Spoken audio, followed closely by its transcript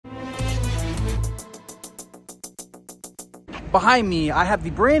Behind me, I have the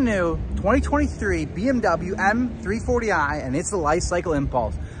brand new 2023 BMW M340i, and it's the Life Cycle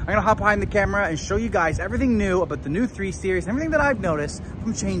Impulse. I'm gonna hop behind the camera and show you guys everything new about the new 3 Series, everything that I've noticed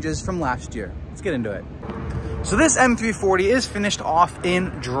from changes from last year. Let's get into it. So this M340 is finished off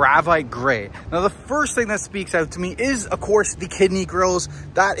in Dravite Gray. Now the first thing that speaks out to me is, of course, the kidney grills.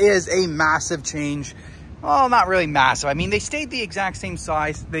 That is a massive change. Well, not really massive. I mean, they stayed the exact same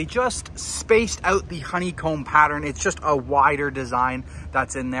size. They just spaced out the honeycomb pattern. It's just a wider design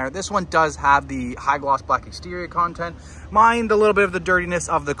that's in there. This one does have the high gloss black exterior content. Mind a little bit of the dirtiness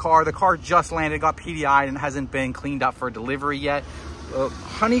of the car. The car just landed, got PDI'd, and hasn't been cleaned up for delivery yet.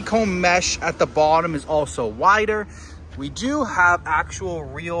 Honeycomb mesh at the bottom is also wider. We do have actual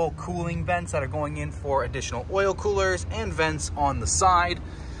real cooling vents that are going in for additional oil coolers and vents on the side.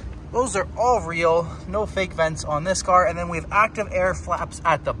 Those are all real, no fake vents on this car. And then we have active air flaps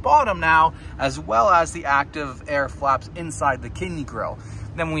at the bottom now, as well as the active air flaps inside the kidney grille.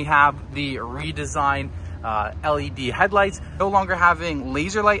 Then we have the redesigned LED headlights, no longer having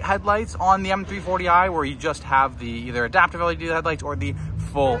laser light headlights on the M340i, where you just have the either adaptive LED headlights or the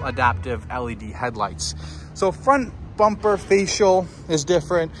full adaptive LED headlights. So front bumper facial is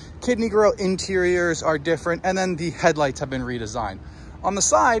different, kidney grille interiors are different, and then the headlights have been redesigned. On the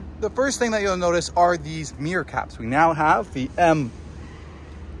side, the first thing that you'll notice are these mirror caps. We now have the M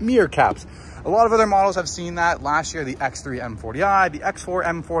mirror caps. A lot of other models have seen that. Last year, the X3 M40i, the X4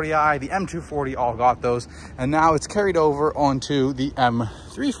 M40i, the M240 all got those. And now it's carried over onto the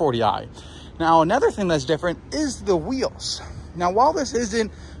M340i. Now, another thing that's different is the wheels. Now, while this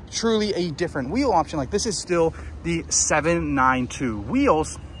isn't truly a different wheel option, like this is still the 792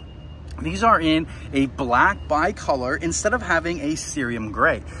 wheels, these are in a black bicolor instead of having a cerium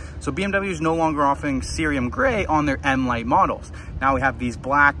gray. So BMW is no longer offering cerium gray on their M-Lite models. Now we have these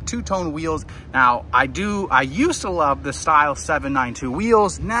black two-tone wheels. Now I used to love the style 792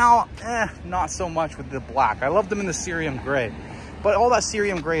 wheels. Now, not so much with the black. I love them in the cerium gray, but all that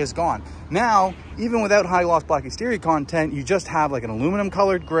cerium gray is gone. Now, even without high gloss black exterior content, you just have like an aluminum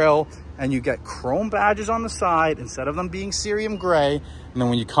colored grille, and you get chrome badges on the side instead of them being cerium gray. And then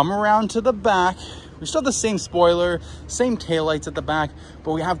when you come around to the back, we still have the same spoiler, same taillights at the back,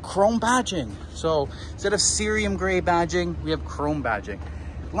 but we have chrome badging. So instead of cerium gray badging, we have chrome badging.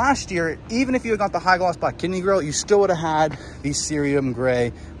 Last year, even if you had got the high gloss black kidney grille, you still would have had these cerium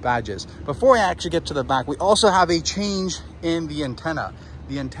gray badges. Before I actually get to the back, we also have a change in the antenna.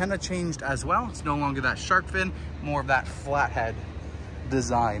 The antenna changed as well. It's no longer that shark fin, more of that flathead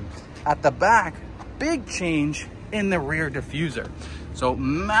design. At the back, big change in the rear diffuser. So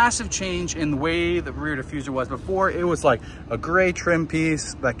massive change in the way the rear diffuser was. Before, it was like a gray trim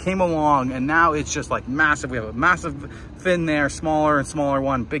piece that came along, and now it's just like massive. We have a massive fin there, smaller and smaller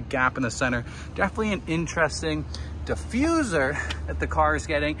one, big gap in the center. Definitely an interesting diffuser that the car is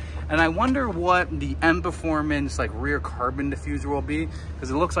getting. And I wonder what the M Performance like rear carbon diffuser will be, because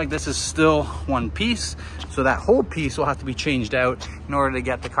it looks like this is still one piece. So that whole piece will have to be changed out in order to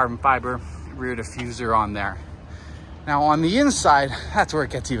get the carbon fiber rear diffuser on there. Now on the inside, that's where it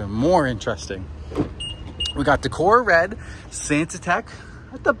gets even more interesting. We got Decor Red, Santa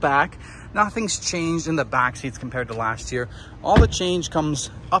at the back. Nothing's changed in the back seats compared to last year. All the change comes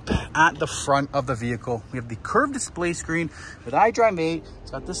up at the front of the vehicle. We have the curved display screen with iDrive 8.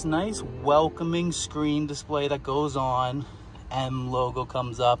 It's got this nice welcoming screen display that goes on. M logo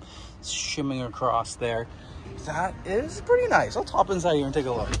comes up, shimming across there. That is pretty nice. I'll hop inside here and take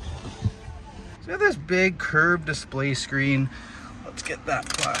a look. So we have this big curved display screen. Let's get that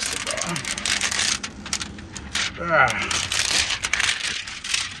plastic off.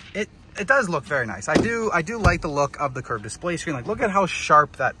 It does look very nice. I do like the look of the curved display screen. Like, look at how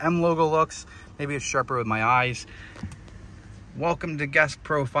sharp that M logo looks. Maybe it's sharper with my eyes. Welcome to guest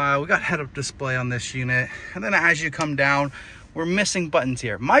profile. We got head-up display on this unit. And then as you come down, we're missing buttons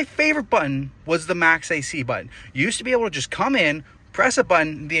here. My favorite button was the max AC button. You used to be able to just come in, press a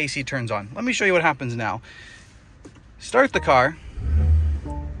button, the AC turns on. Let me show you what happens now. Start the car.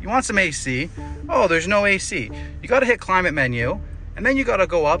 You want some AC. Oh, there's no AC. You got to hit climate menu, and then you got to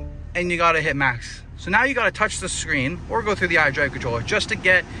go up and you got to hit max. So now you got to touch the screen or go through the iDrive controller just to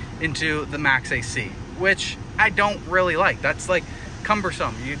get into the max AC, which I don't really like. That's like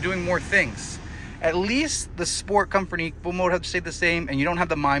cumbersome. You're doing more things. At least the sport, comfort, and eco mode have to stay the same, and you don't have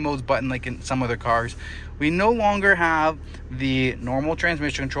the My Modes button like in some other cars. We no longer have the normal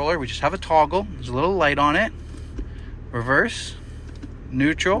transmission controller. We just have a toggle. There's a little light on it. Reverse,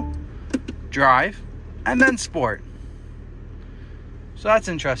 neutral, drive, and then sport. So that's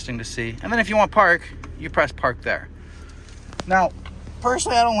interesting to see. And then if you want park, you press park there. Now,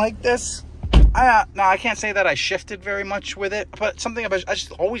 personally, I don't like this. Now I can't say that I shifted very much with it, but something about I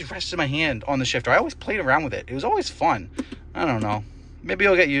just always rested my hand on the shifter. I always played around with it. It was always fun. I don't know. Maybe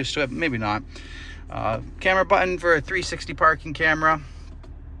you'll get used to it, maybe not. Camera button for a 360 parking camera.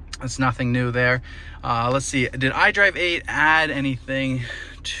 That's nothing new there. Let's see, did iDrive 8 add anything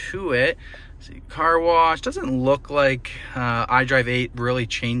to it? Let's see, car wash. Doesn't look like iDrive 8 really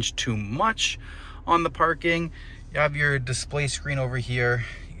changed too much on the parking. You have your display screen over here.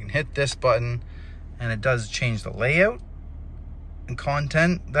 You can hit this button and it does change the layout and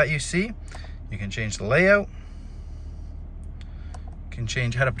content that you see. You can change the layout. You can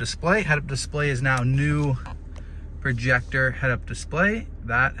change head-up display. Head-up display is now new projector head-up display.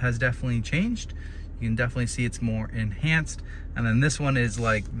 That has definitely changed. You can definitely see it's more enhanced. And then this one is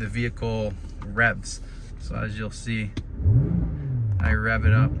like the vehicle revs. So as you'll see, I rev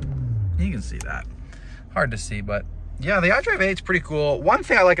it up. You can see that. Hard to see, but yeah, the iDrive 8 is pretty cool. One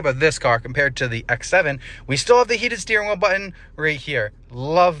thing I like about this car compared to the X7, we still have the heated steering wheel button right here.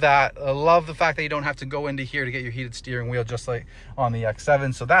 Love that. I love the fact that you don't have to go into here to get your heated steering wheel just like on the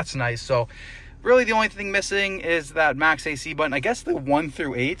X7, so that's nice. So really the only thing missing is that max AC button. I guess the 1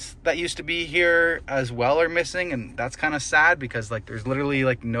 through 8s that used to be here as well are missing, and that's kind of sad because like there's literally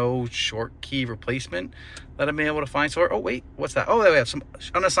like no short key replacement that I'm able to find. So, oh wait, what's that? Oh, there we have some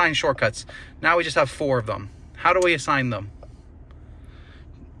unassigned shortcuts. Now we just have 4 of them. How do we assign them?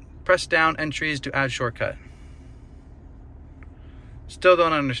 Press down entries to add shortcut. Still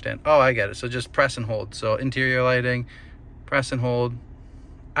don't understand. Oh, I get it. So just press and hold. So interior lighting, press and hold,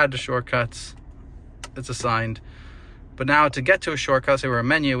 add to shortcuts. It's assigned. But now to get to a shortcut, say we're a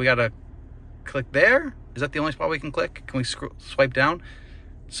menu, we gotta click there. Is that the only spot we can click? Can we swipe down?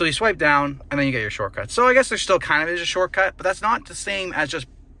 So you swipe down and then you get your shortcut. So I guess there still kind of is a shortcut, but that's not the same as just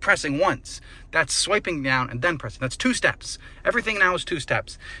pressing once. That's swiping down and then pressing. That's 2 steps. Everything now is 2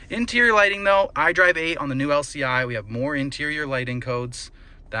 steps. Interior lighting though, iDrive 8 on the new LCI, we have more interior lighting codes.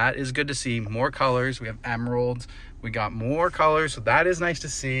 That is good to see. More colors. We have emeralds. We got more colors, so that is nice to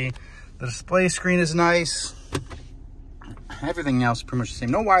see. The display screen is nice. Everything else is pretty much the same.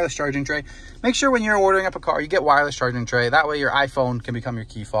 No wireless charging tray. Make sure when you're ordering up a car, you get wireless charging tray. That way your iPhone can become your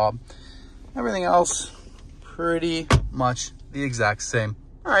key fob. Everything else, pretty much the exact same.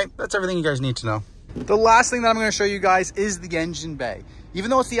 All right, that's everything you guys need to know. The last thing that I'm going to show you guys is the engine bay. Even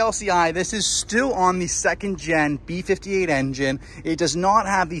though it's the LCI, this is still on the 2nd gen B58 engine. It does not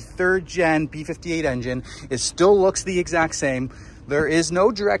have the 3rd gen B58 engine. It still looks the exact same. There is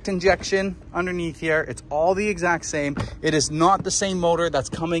no direct injection underneath here. It's all the exact same. It is not the same motor that's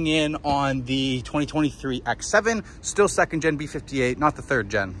coming in on the 2023 X7. Still 2nd gen B58, not the 3rd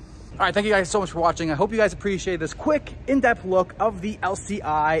gen. All right, thank you guys so much for watching. I hope you guys appreciate this quick, in-depth look of the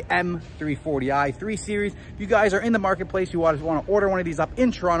LCI M340i 3 Series. If you guys are in the marketplace, you want to order one of these up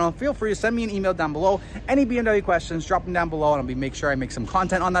in Toronto, feel free to send me an email down below. Any BMW questions, drop them down below, and I'll make sure I make some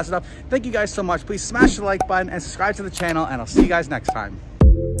content on that stuff. Thank you guys so much. Please smash the like button and subscribe to the channel, and I'll see you guys next time.